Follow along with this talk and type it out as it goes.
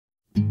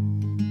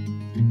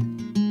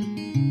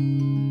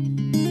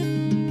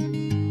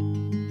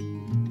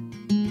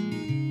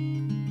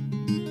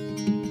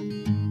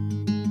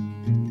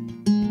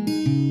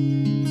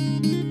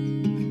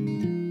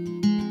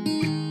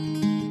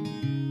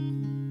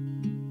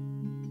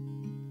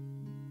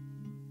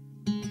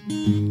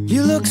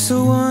You look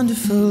so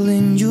wonderful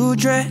in your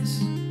dress.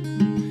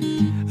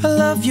 I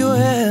love your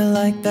hair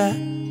like that,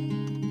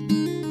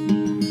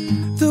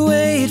 the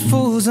way it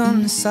falls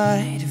on the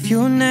side of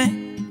your neck,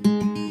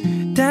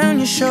 down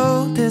your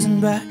shoulders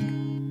and back.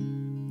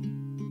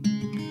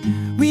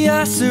 We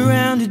are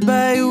surrounded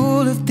by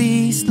all of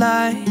these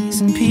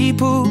lies, and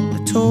people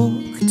that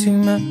talk too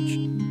much.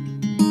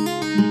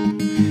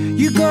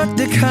 You got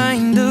the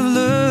kind of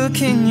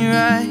look in your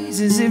eyes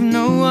as if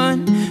no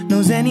one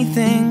knows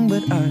anything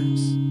but us.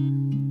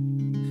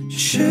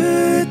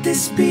 Should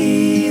this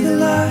be the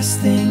last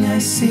thing I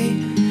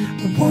see,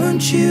 I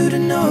want you to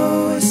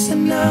know it's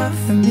enough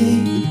for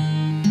me.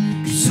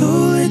 'Cause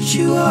all that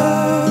you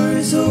are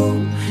is all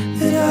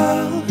that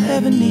I'll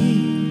ever need.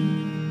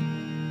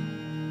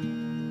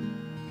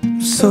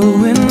 I'm so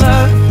in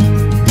love,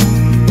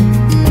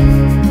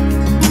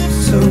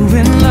 so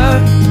in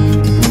love,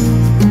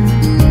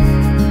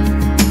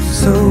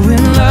 so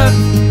in love,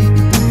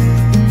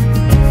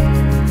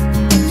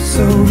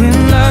 so in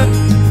love.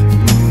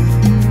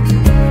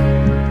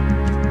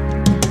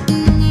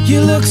 You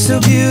look so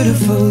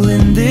beautiful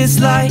in this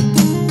light,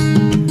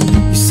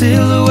 your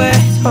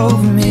silhouette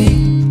over me,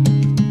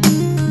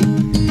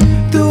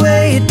 the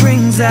way it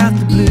brings out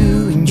the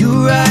blue in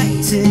your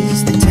eyes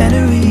is the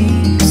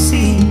Tenerife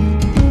Sea.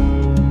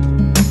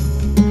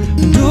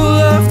 And all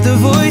of the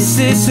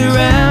voices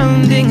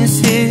surrounding us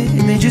here,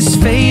 they just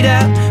fade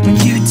out when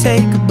you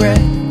take a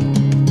breath.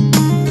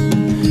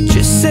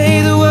 Just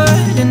say the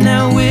word and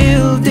now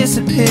we'll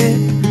disappear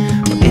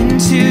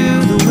into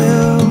the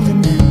wilderness.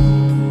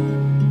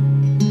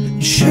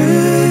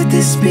 Should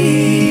this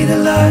be the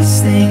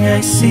last thing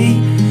I see,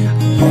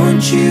 I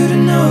want you to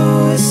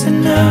know it's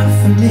enough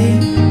for me.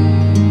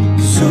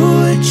 'Cause all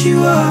that you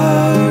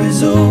are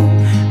is all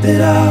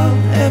that I'll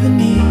ever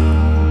need.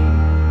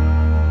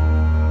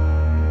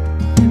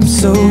 I'm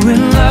so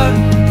in love,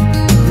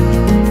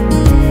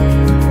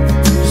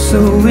 so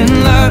in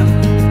love,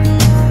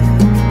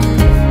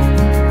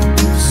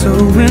 so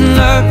in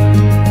love,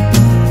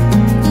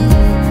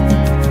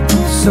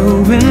 so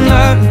in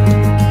love.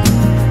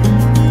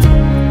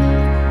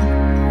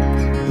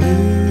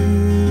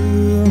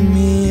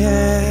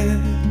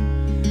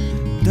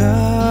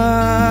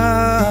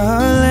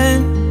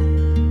 Darling,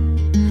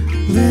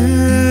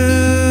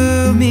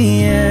 Lumiere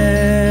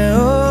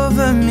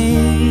over me,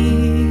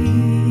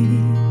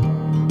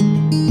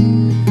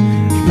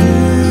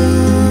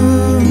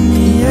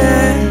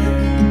 Lumiere,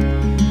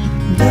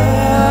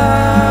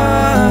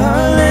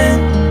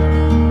 darling,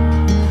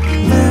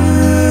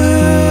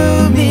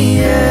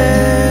 Lumiere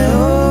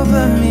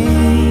over me,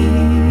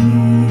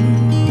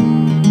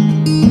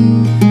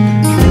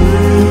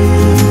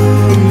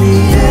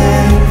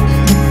 Lumiere.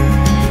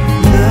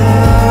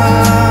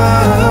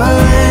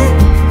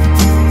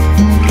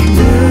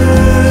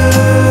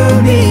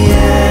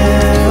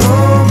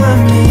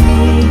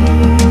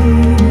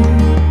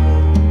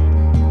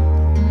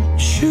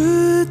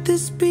 Should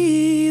this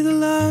be the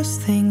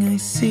last thing I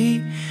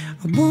see,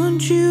 I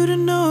want you to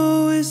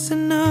know it's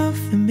enough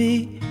for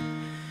me.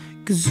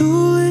 'Cause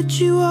all that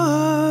you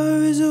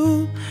are is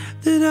all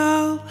that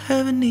I'll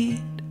ever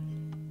need.